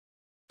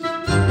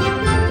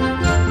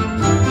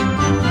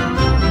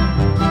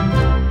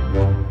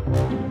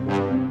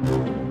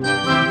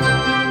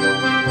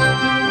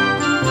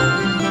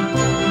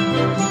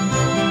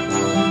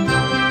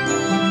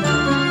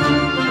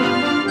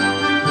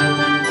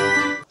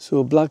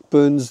So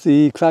Blackburn's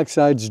the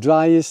Cragside's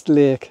driest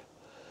lake.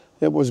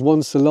 It was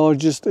once the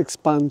largest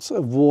expanse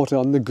of water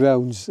on the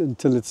grounds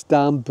until its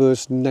dam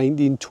burst in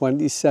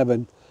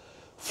 1927,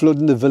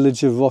 flooding the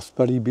village of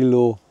Rothbury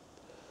below.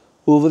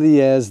 Over the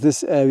years,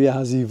 this area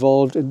has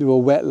evolved into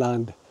a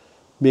wetland,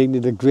 making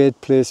it a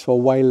great place for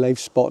wildlife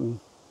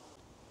spotting.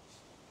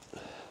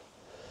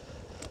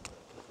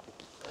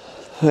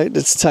 Right,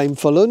 it's time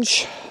for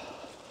lunch.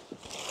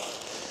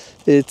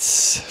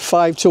 It's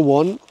 5 to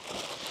 1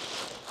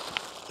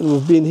 and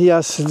we've been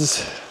here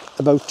since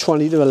about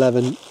 20 to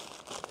 11.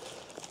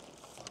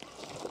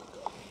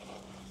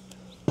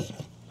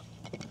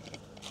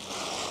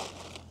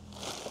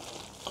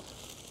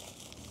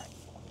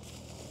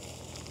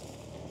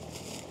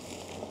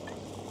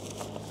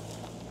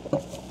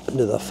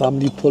 Another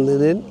family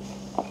pulling in.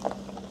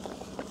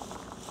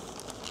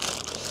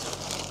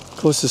 Of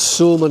course, there's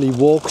so many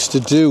walks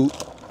to do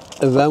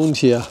around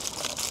here.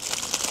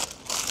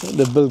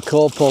 They built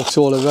car parks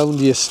all around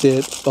the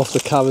estate off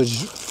the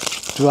carriage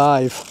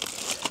drive,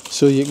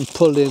 so you can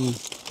pull in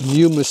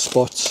numerous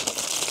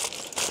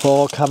spots,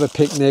 park, have a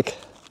picnic,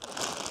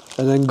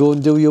 and then go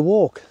and do your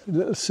walk.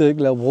 Little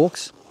circular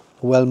walks,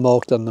 well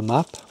marked on the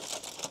map.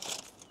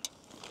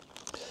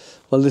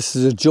 Well, this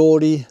is a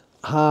Geordie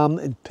ham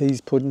and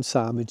peas pudding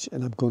sandwich,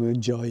 and I'm going to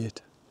enjoy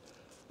it.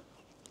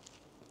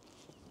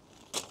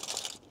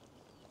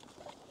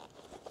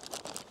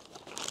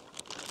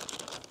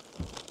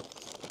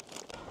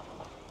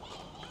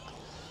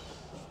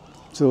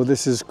 So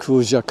this is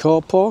Cragside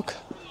car park.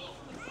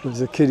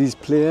 There's a kiddies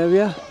play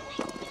area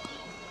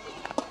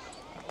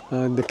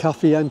and the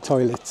cafe and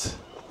toilets.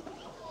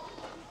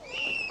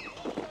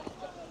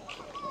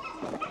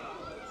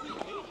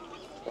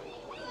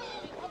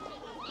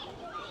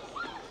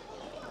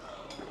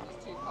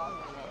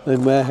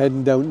 And we're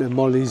heading down to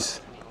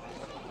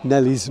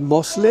Nellie's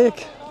Moss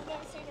Lake.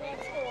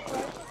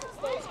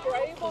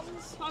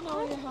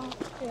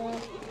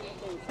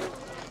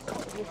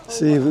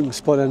 See if we can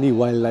spot any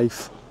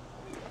wildlife.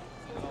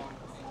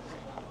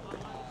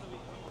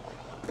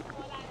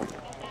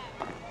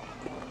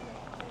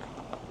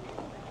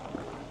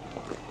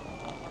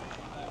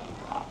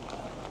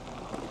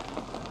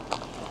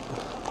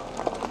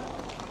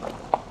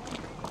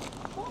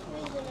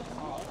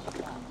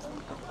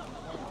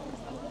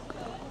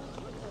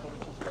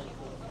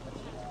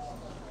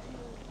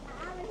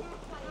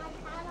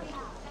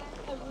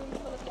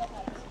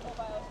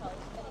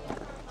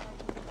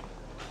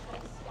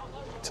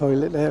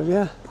 Toilet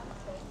area.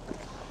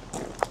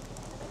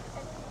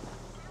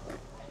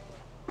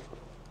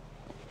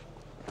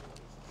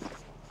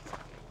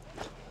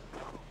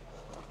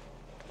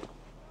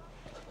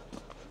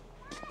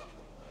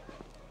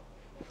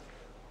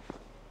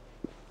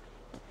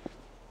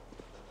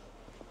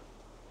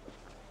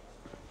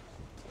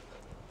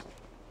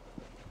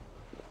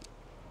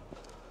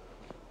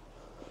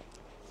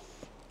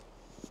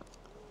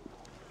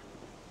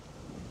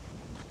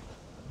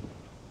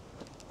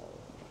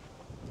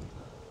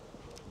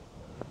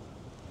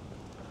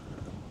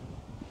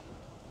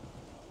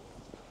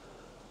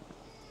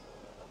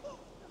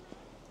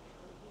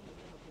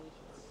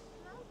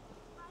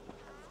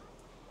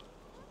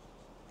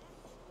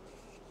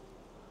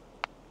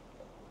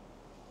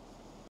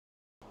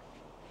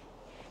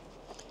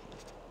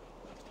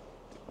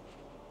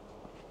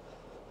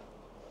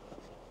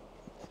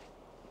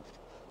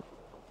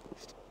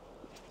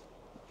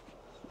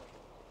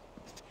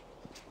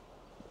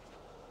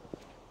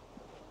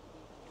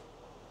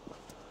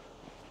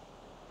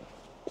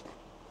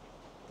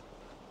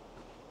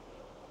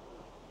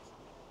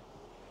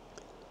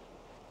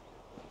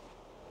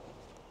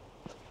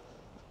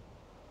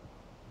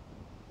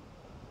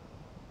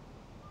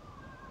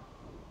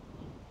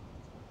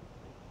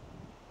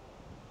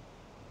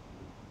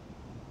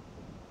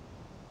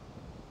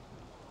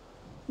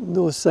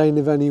 No sign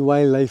of any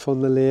wildlife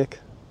on the lake,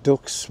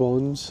 ducks,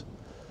 swans.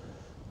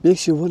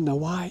 Makes you wonder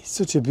why it's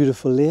such a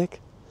beautiful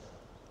lake.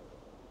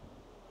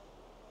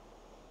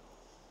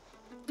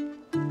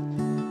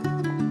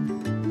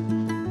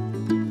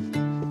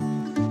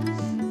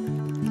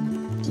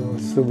 So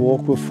it's the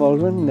walk we're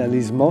following,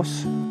 Nellie's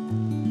Moss.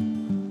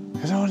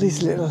 Look at all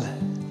these little...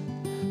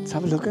 Let's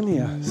have a look in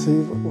here,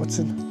 see what's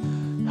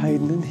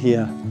hiding in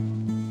here.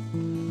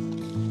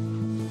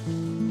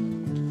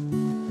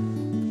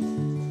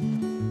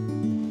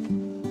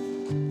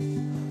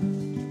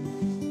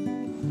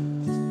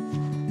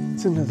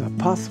 It's another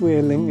pathway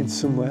linking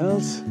somewhere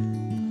else.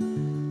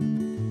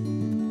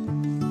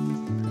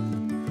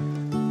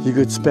 You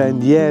could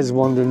spend years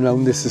wandering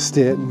around this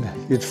estate and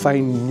you'd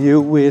find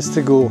new ways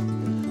to go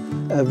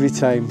every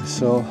time.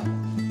 So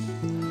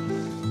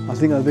I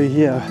think I'll be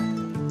here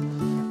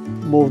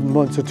more than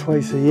once or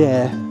twice a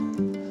year.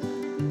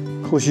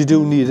 Of course, you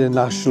do need a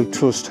National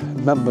Trust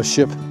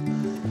membership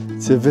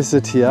to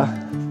visit here.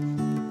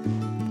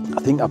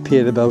 I think I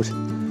paid about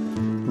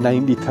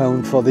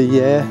 £90 for the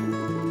year.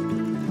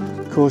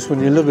 Of course, when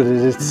you look at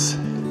it, it's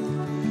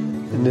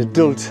an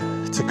adult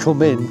to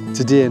come in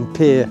today and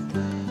pay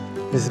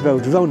is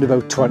around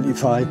about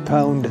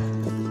 £25.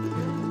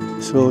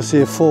 So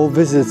say 4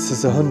 visits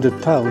is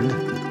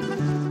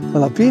 £100.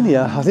 Well, I've been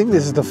here, I think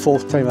this is the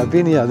 4th time I've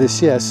been here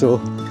this year, so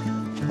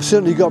I've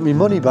certainly got my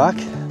money back.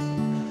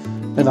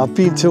 And I've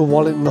been to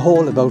Wallington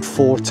Hall about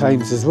 4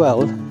 times as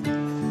well.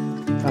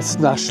 That's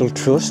National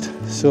Trust.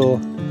 So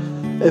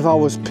if I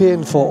was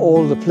paying for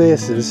all the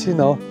places, you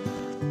know,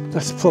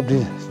 that's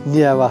probably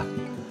nearer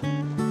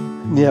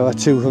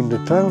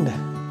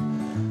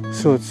 £200.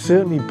 So it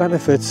certainly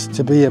benefits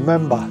to be a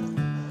member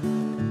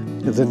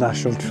of the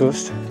National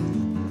Trust.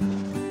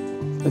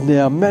 And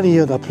there are many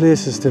other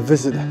places to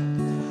visit.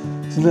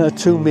 So there are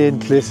 2 main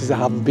places I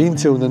haven't been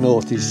to in the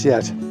North East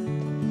yet.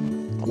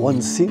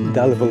 One's Seton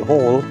Delville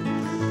Hall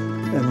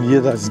and the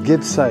other's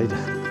Gibbside.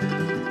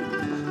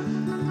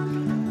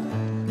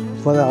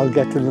 Whether I'll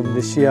get to them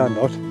this year or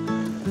not,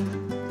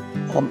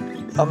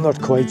 I'm not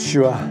quite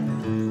sure.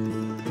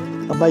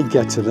 I might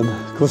get to them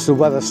because the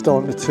weather's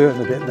starting to turn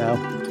a bit now.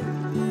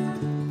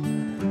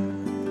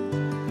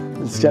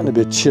 It's getting a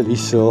bit chilly,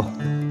 so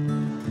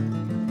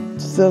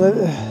still,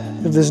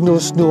 if there's no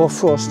snow or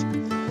frost,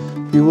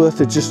 it'd be worth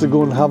it just to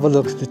go and have a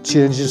look at the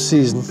change of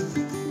season.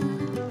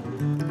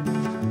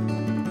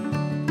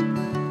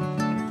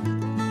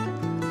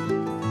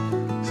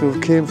 So we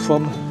came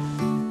from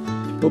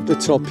up the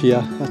top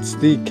here. That's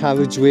the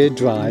carriageway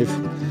drive,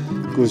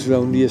 goes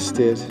round the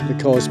estate. The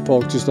car's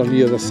parked just on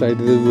the other side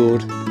of the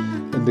road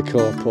in the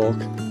car park,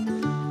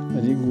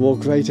 and you can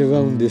walk right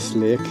around this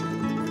lake.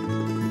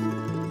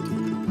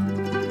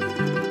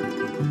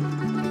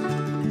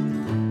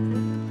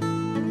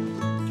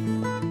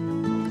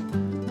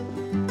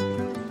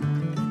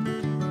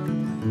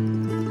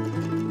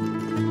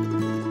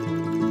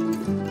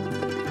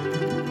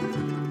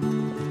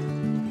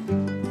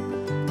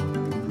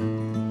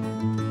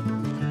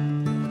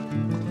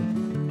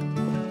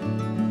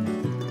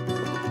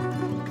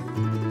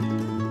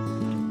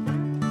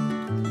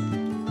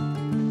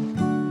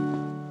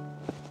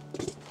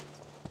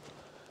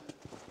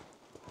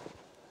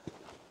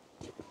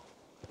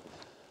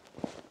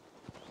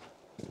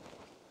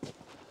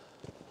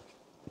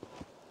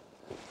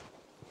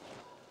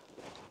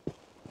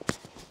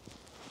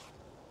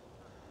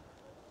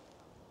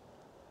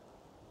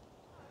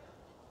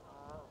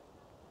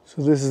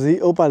 So this is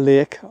the upper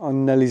lake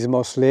on Nelly's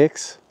Moss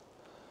Lakes,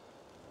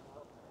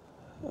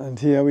 and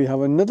here we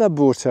have another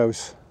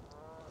boathouse.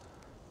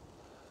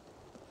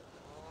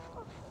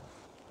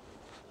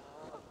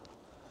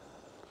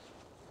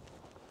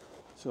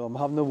 So I'm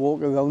having a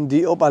walk around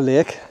the upper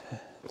lake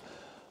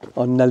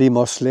on Nelly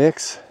Moss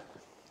Lakes.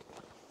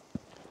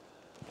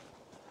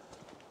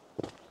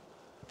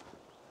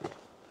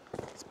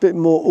 It's a bit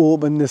more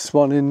open, this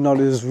one, and not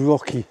as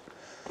rocky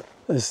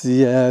as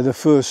the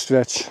first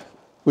stretch,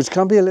 which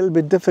can be a little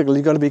bit difficult.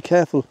 You've got to be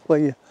careful where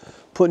you're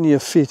putting your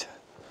feet.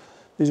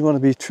 You don't want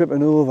to be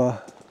tripping over.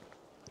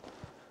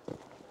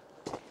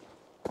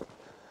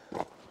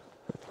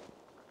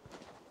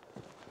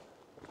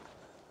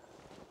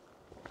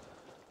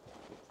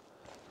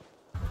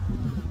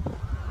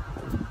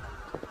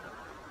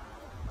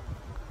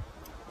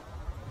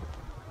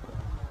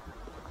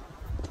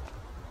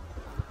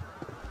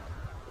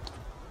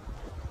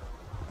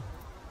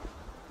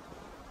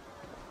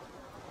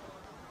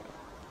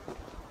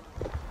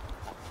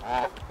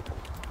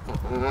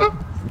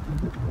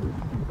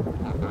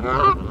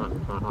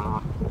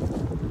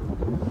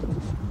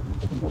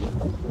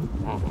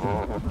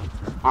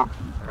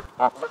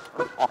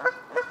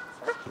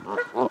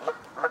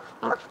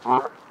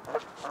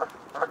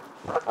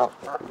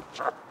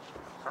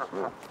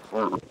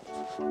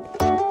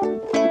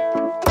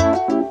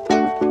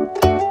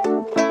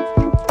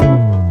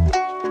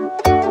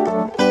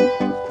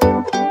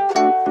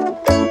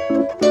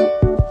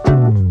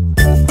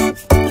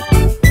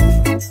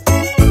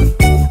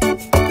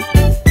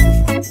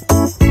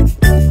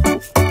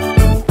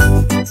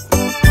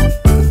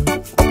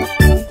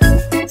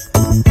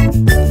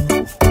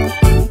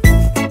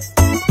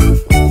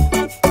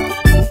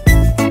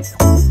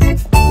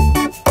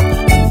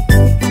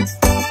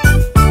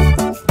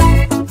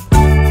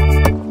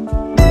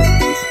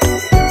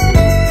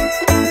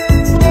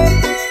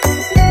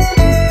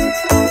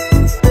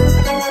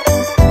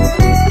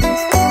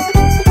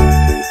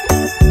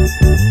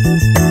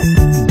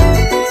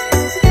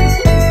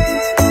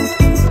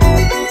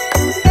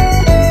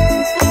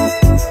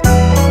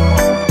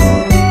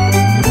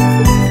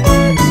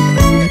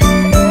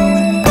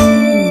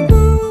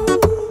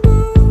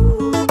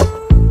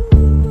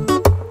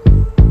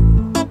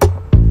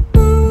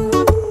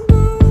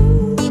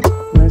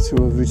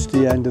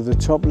 End of the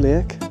top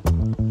lake,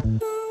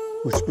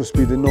 which must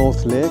be the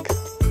North Lake.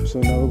 So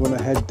now we're going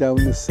to head down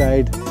the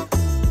side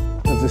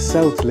of the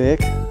South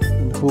Lake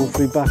and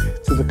hopefully back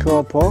to the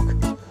car park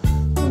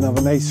and have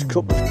a nice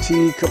cup of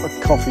tea, cup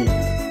of coffee.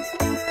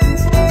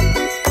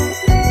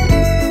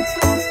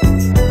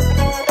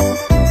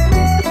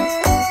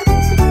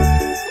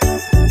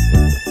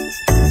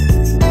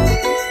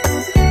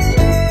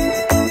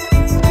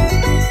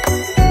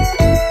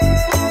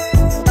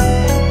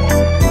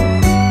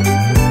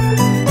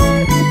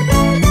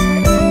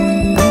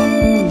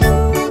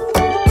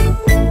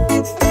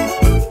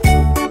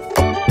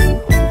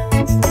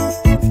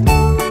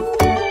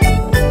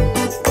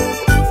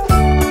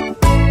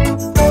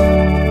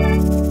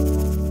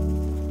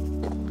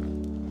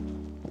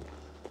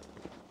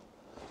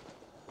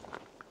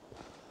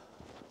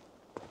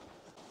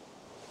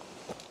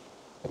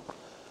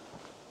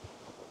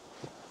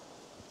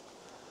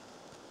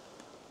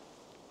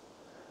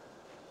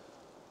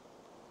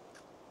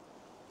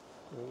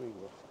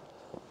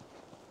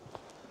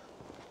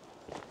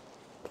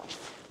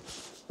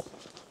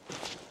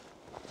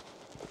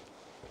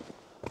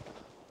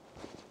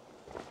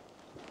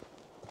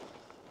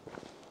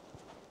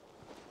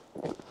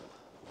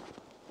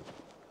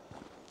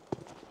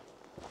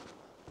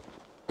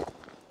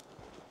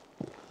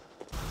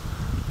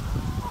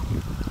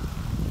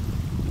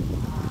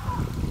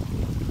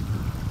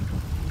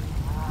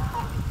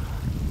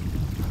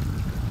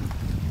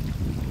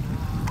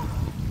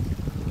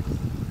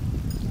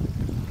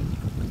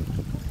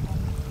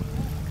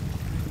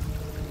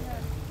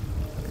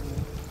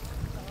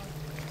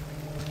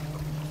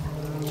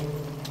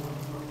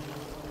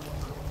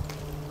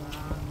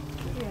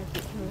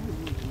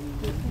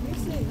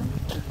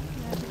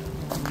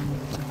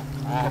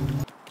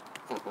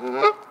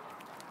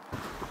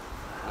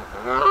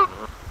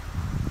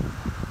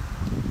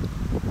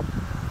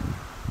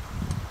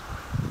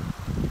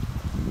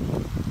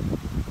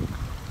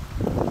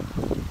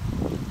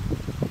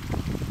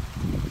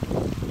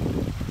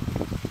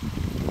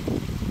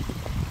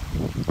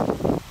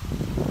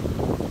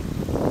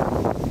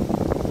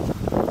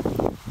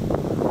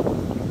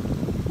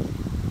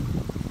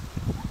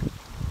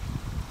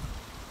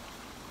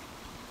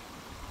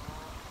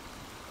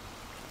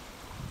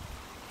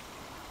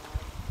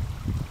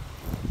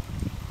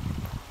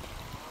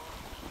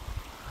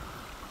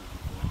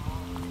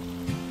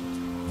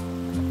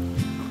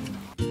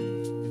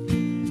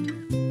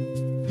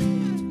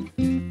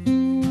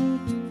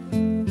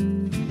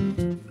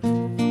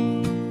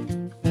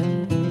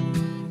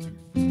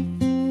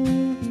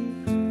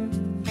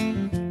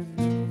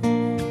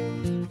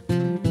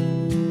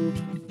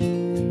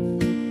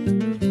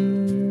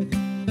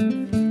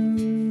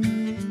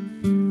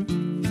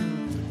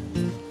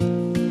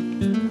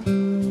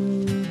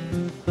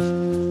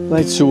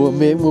 Right, so we're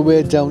making our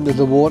way down to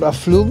the water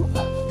flume.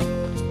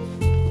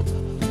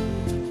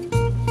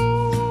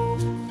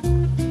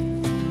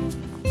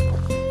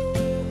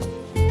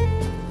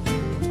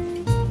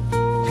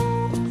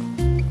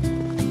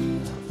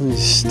 And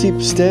these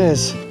steep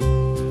stairs.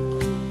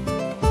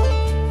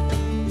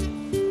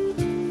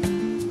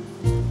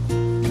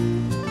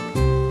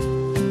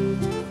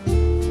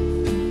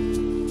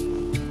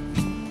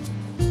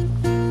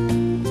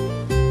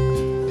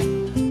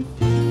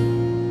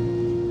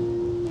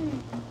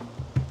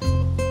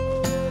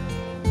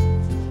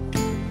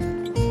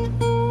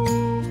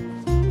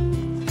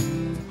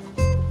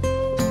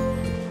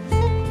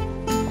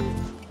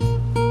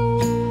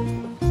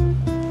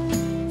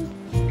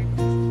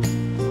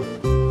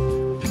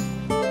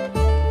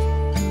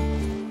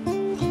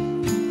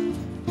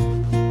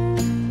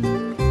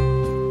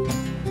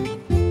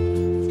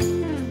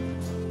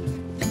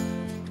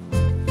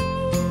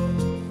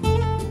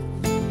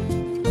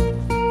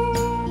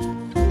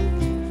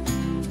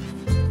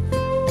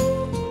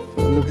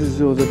 Looks as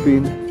though they've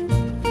been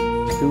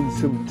doing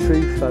some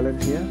tree felling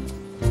here.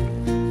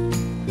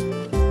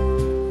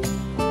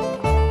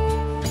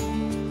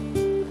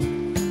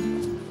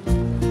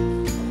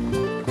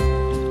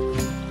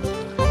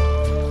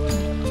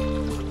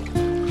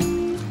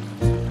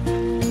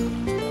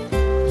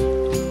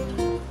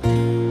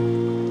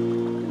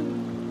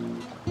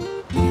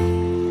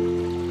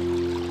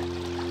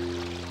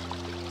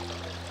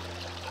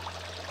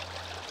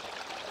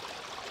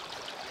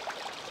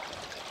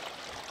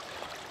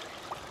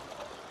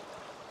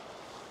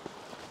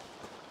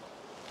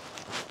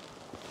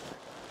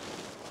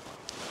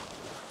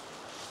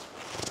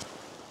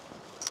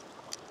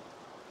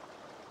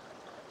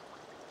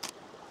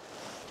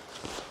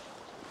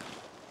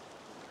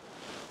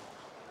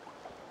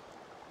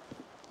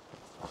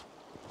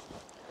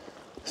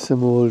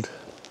 Some old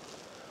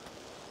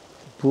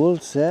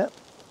bolts there.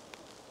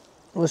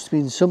 Must have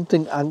been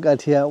something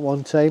anchored here at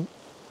one time.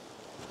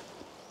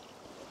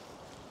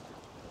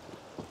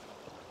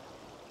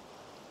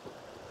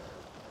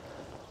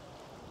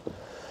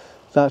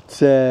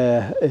 That's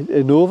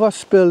an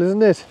overspill,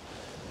 isn't it?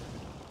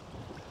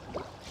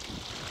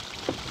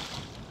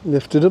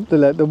 Lift it up to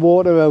let the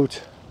water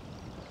out.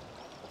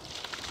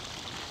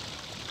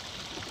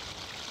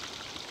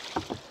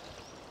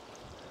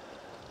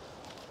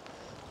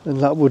 And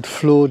that would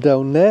flow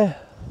down there.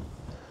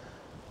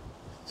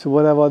 So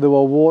whatever they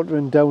were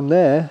watering down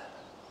there,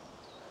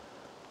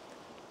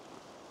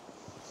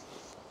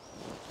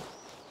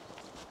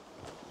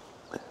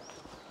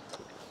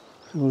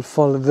 we'll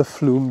follow the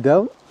flume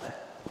down.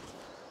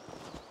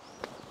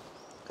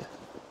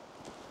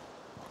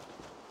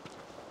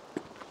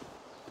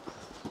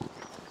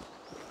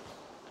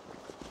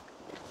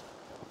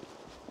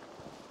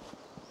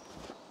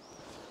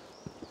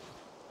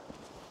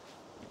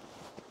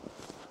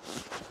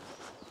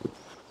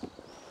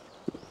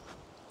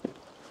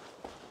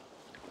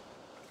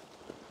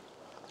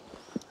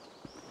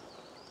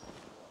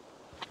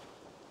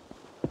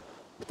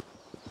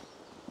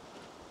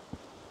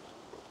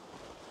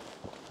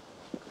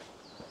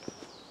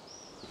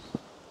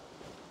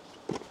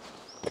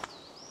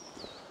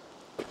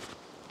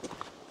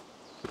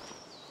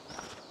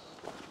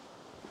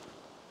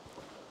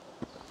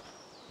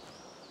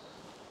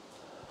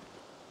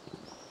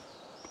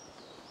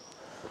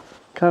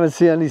 Can't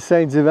see any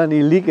signs of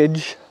any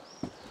leakage,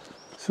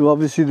 so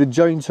obviously the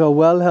joints are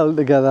well held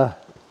together.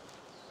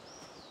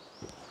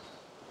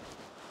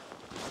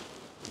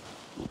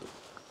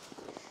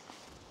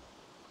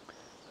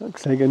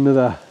 Looks like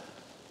another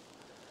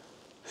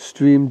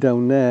stream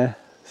down there,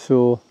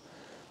 so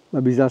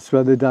maybe that's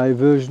where the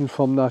diversion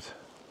from that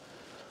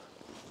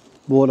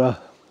water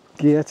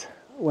gate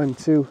went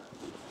to.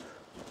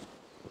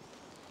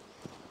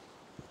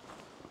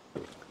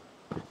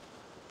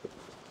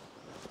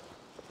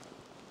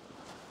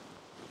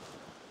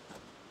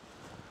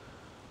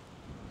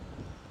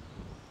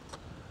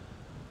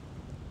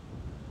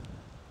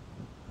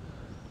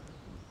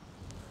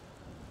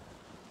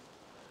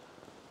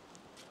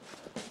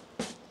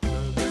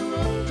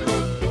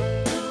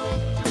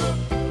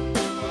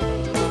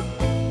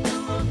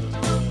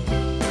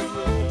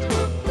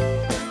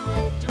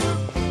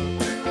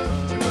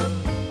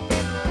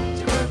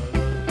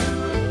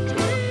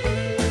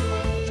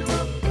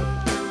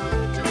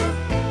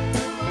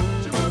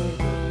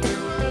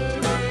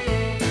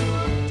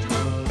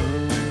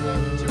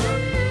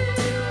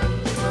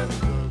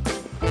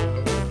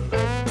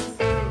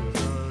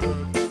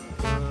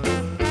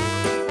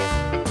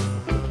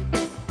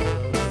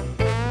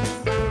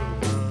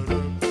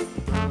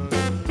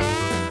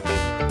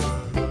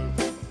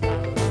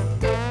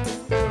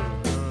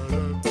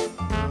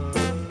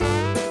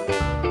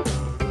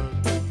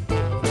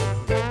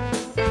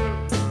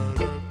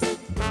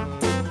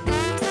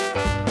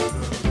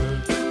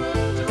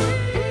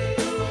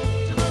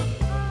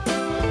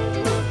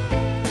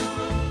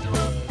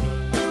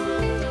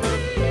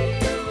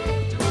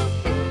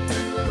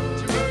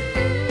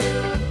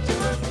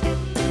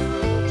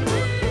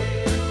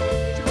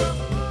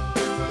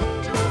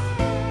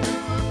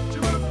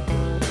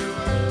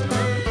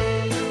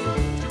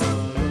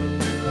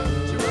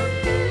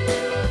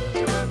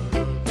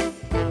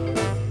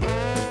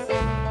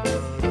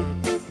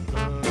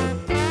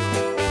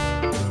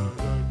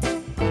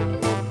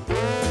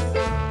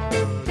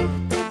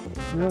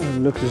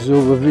 looks as though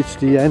we've reached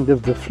the end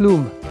of the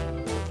flume.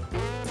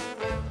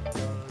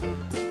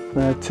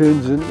 It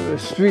turns into a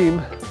stream,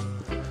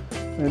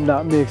 and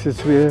that makes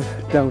its way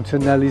down to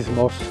Nellie's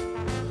Moss,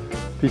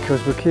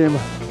 because we came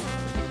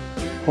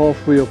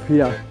halfway up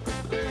here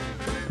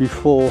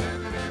before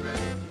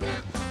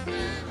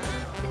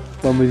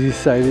when we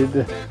decided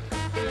to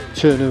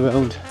turn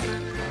around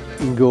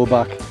and go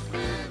back.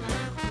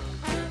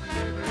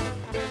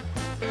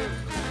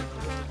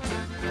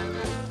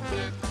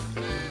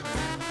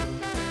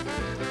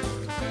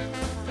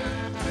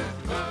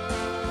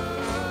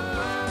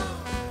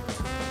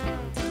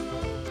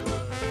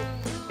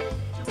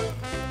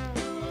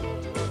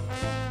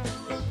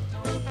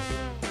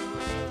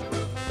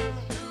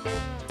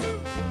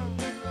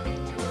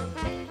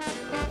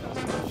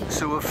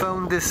 So we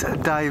found this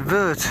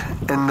divert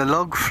in the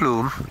log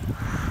flume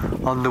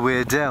on the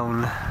way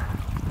down,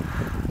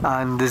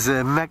 and there's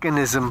a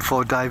mechanism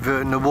for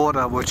diverting the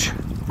water which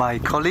my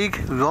colleague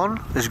Ron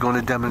is going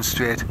to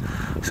demonstrate.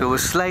 So we'll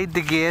slide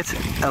the gate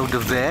out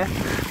of there,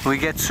 we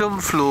get some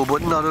flow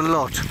but not a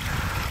lot,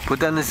 but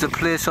then there's a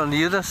place on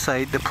the other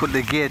side to put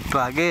the gate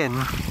back in,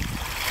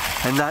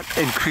 and that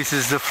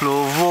increases the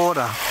flow of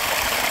water.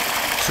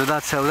 So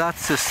that's how that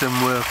system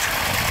worked.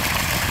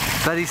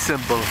 Very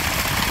simple.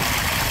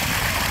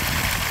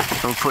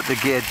 We'll put the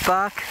gate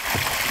back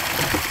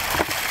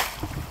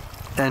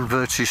and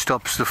virtually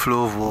stops the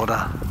flow of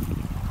water.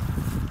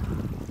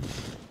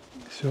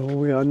 So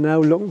we are now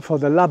looking for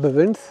the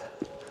labyrinth,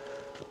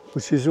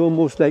 which is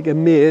almost like a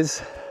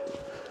maze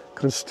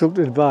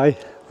constructed by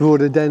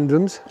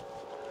rhododendrons.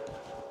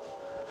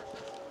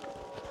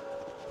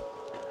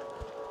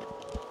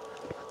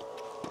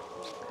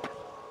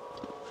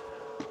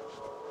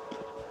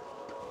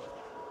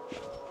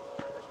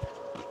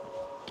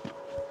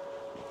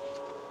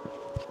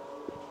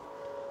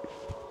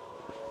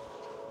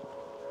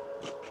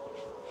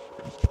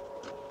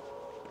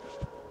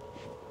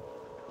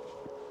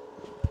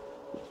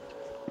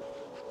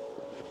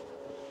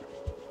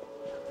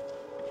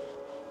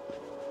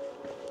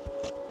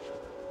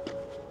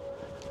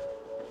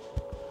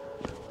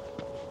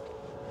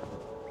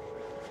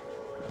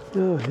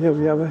 Oh, here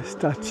we have a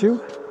statue.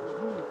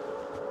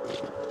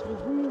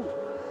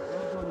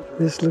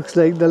 This looks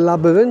like the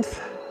labyrinth.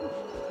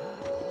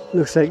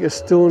 Looks like a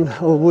stone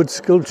or wood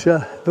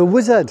sculpture of a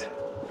wizard.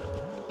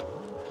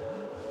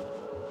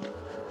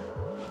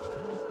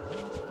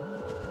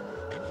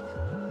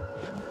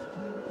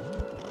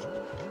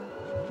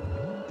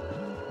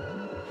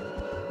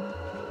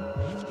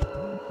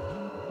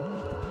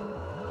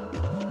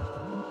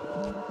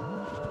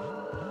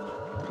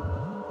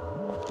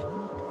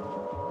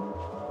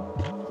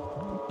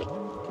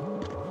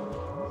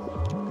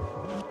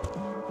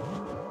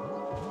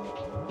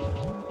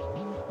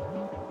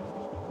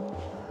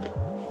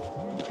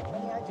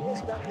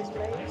 About this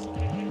place.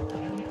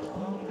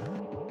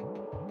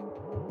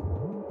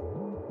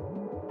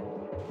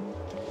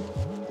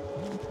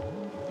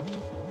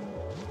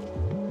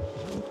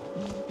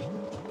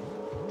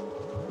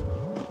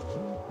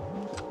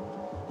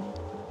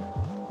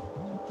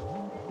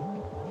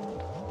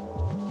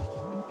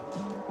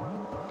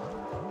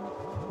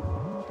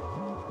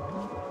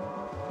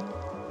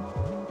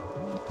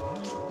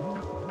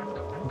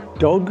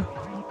 Dog.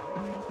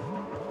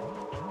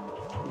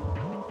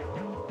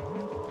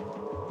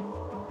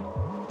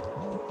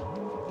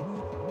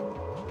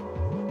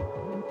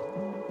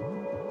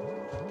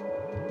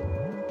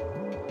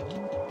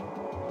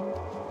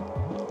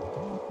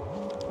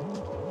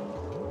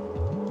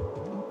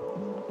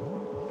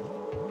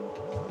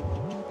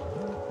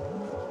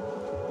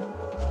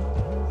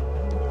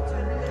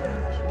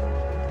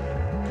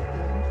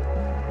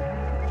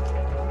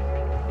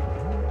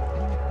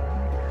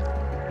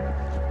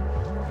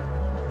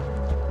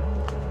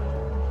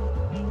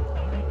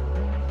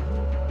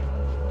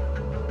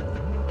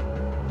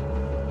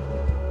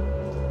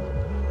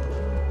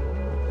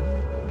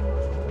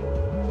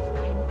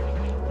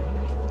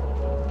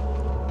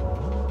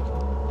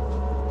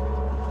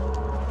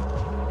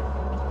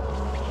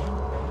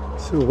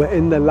 So we're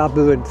in the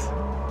labyrinth,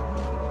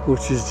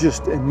 which is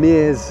just a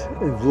maze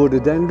of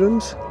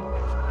rhododendrons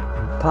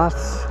and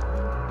paths.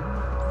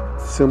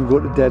 Some go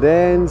to dead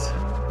ends,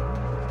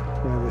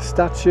 where the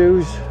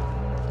statues,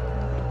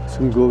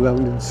 some go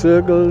around in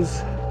circles.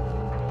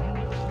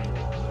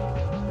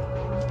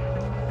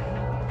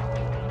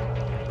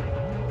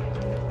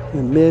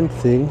 The main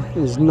thing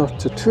is not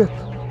to trip.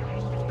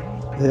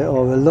 There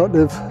are a lot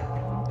of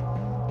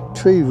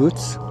tree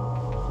roots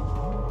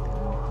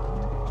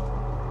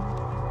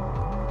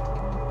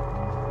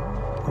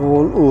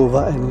all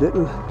over, and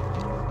little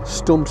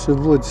stumps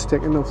of wood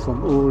sticking up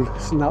from old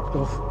snapped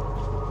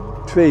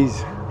off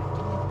trees.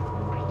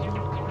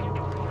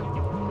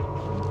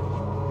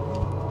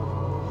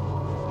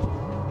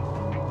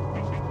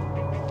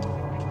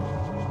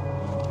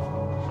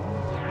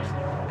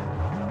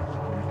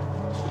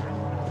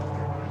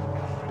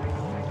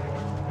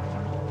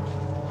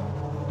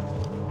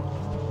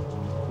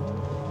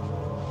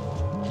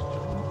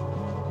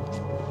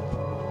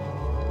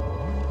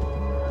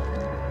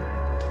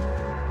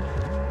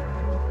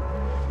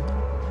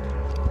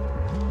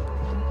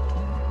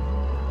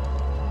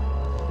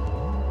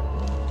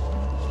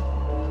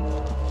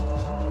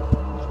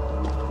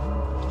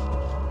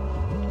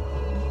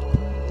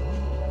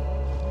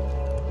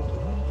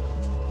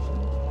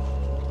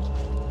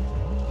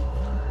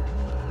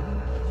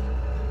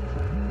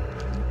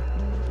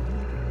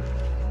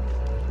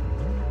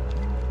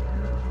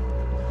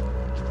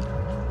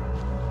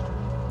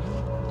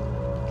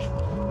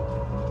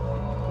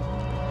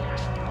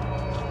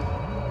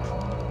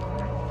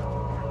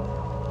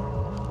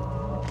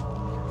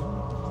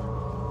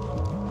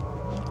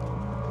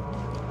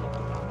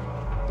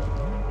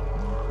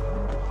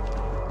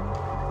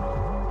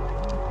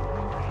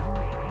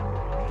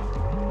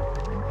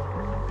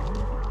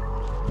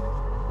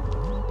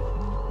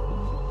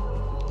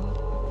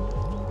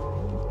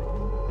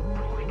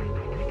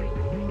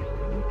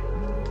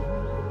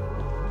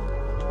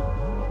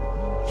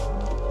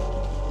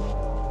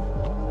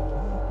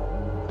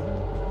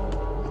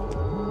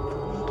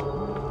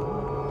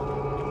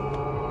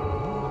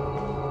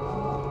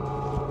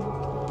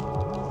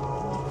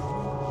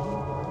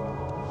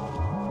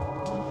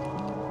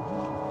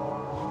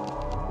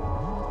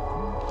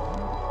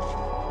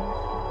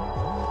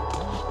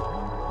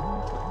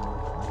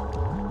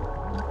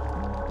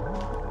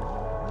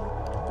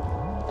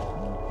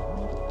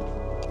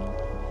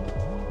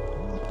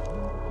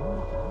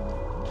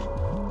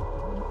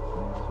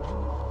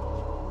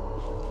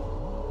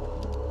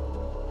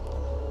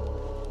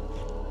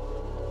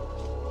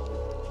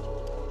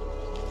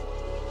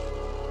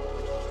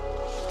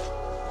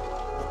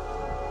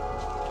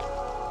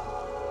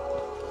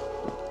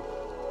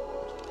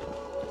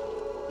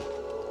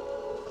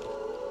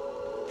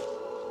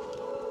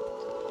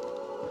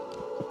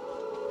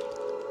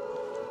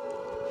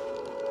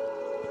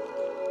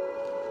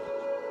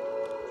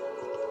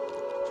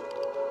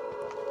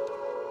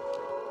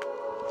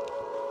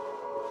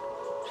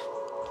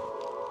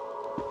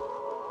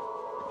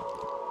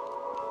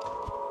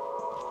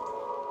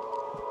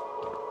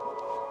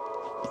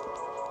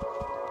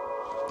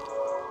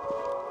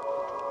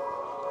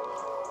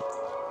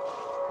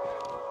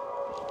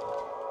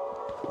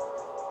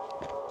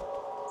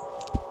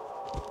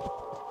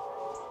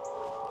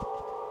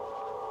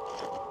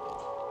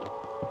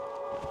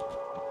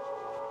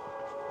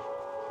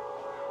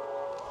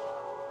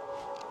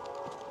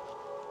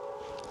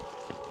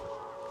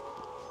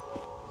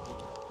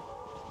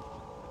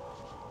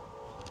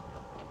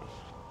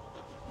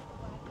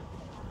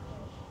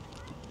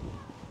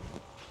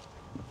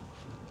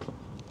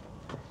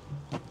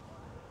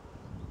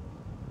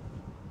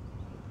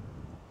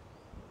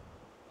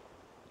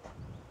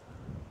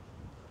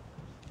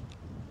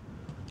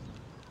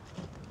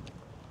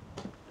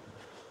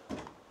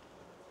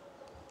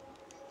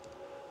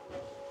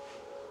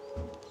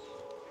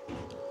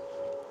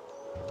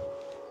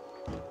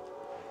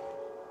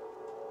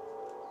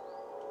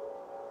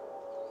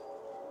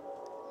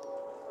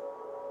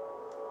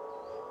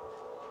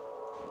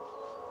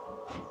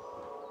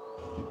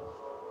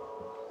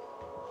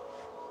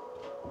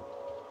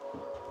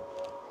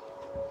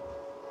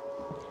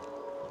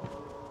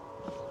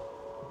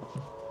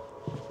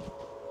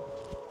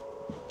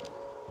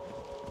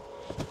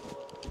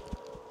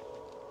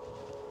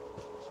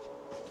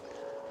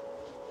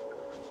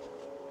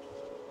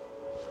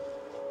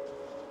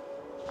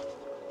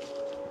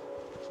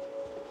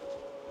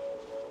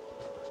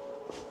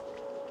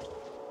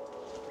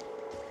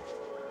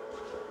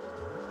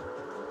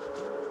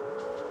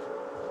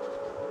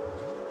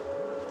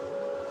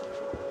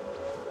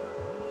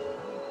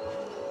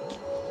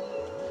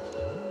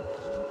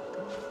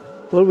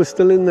 Well, we're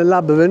still in the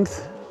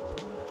labyrinth.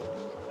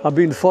 I've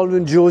been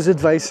following Joe's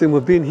advice and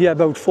we've been here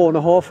about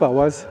 4.5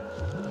 hours.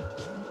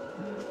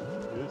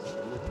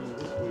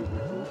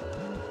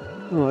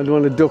 Oh, I don't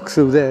want to duck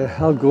through there.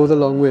 I'll go the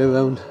long way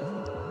around.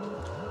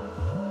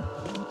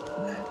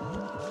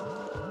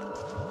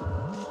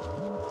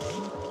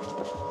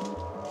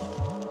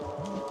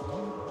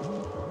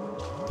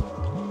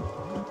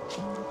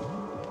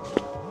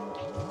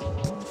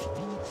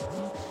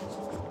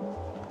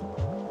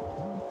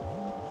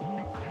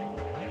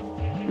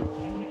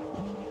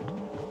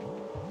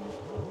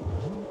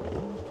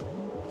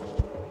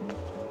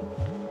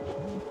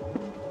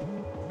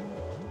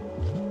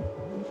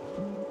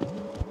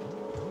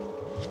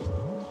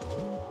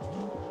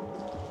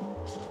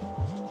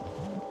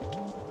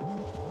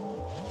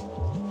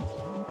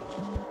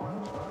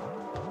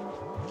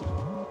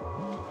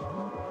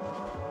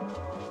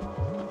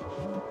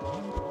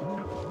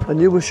 I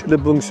knew we should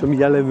have brought some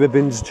yellow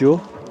ribbons, Joe.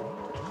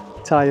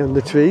 Tie on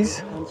the trees.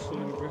 Hansel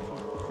and Gretel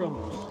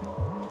crumbs.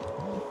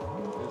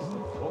 There's the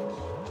fox,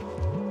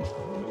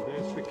 and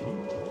there's the key.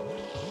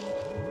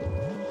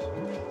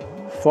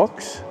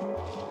 Fox.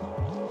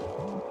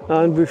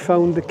 And we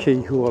found the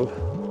keyhole.